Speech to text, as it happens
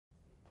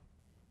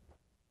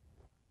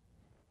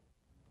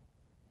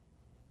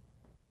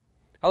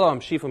Hello,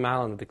 I'm Shifu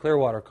Malin at the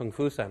Clearwater Kung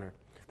Fu Center.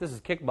 This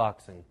is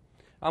kickboxing.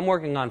 I'm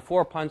working on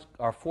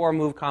four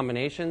move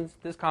combinations.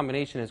 This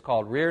combination is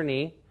called rear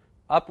knee,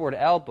 upward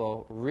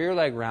elbow, rear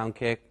leg round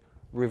kick,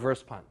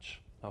 reverse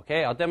punch.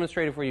 Okay, I'll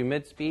demonstrate it for you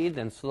mid-speed,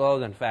 then slow,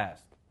 then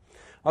fast.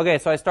 Okay,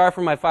 so I start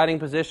from my fighting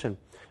position.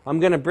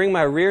 I'm going to bring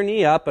my rear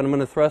knee up and I'm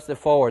going to thrust it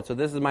forward. So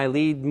this is my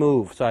lead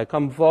move. So I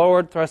come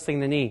forward, thrusting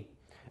the knee.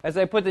 As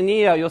I put the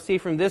knee out, you'll see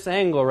from this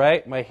angle,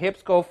 right? My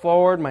hips go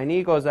forward, my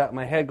knee goes out,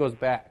 my head goes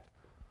back.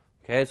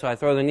 Okay, so I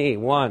throw the knee.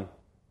 One.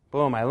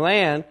 Boom. I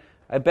land.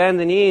 I bend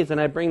the knees,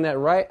 and I bring that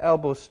right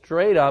elbow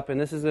straight up,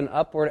 and this is an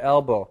upward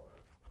elbow.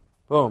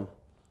 Boom.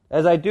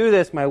 As I do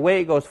this, my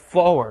weight goes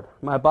forward.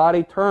 My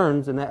body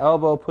turns, and the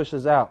elbow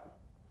pushes out.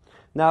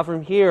 Now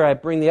from here, I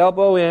bring the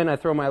elbow in. I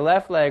throw my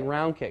left leg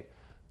round kick.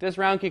 This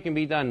round kick can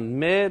be done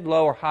mid,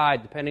 low, or high,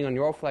 depending on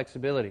your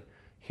flexibility.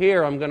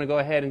 Here, I'm going to go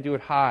ahead and do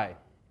it high.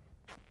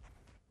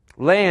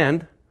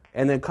 Land,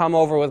 and then come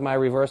over with my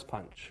reverse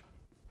punch.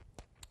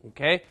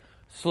 Okay?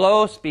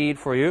 Slow speed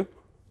for you.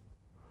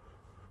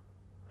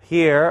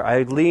 Here,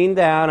 I lean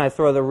down, I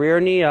throw the rear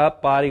knee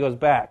up, body goes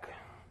back.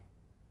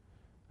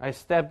 I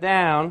step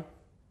down,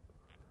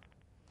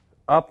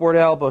 upward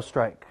elbow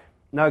strike.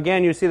 Now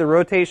again, you see the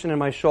rotation in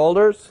my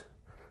shoulders,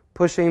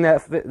 pushing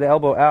the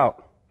elbow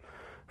out.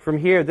 From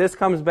here, this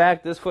comes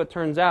back, this foot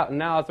turns out, and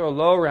now I'll throw a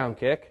low round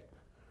kick,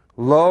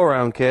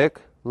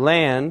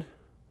 land,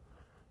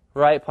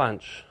 right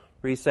punch,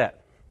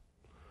 reset.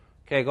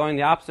 Okay, going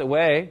the opposite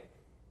way.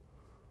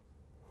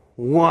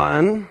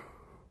 1,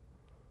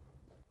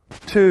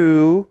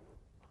 2,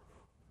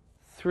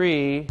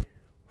 3,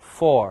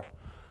 4.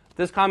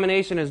 This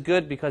combination is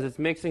good because it's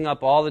mixing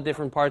up all the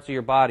different parts of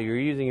your body. You're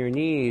using your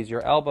knees,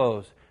 your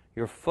elbows,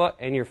 your foot,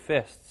 and your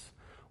fists.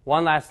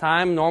 One last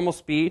time, normal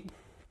speed.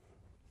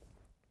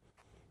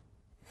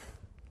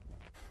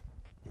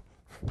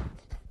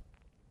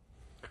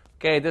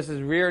 Okay, this is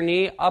rear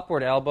knee,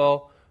 upward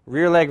elbow,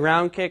 rear leg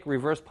round kick,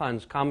 reverse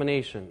punch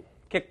combination.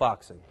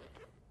 Kickboxing.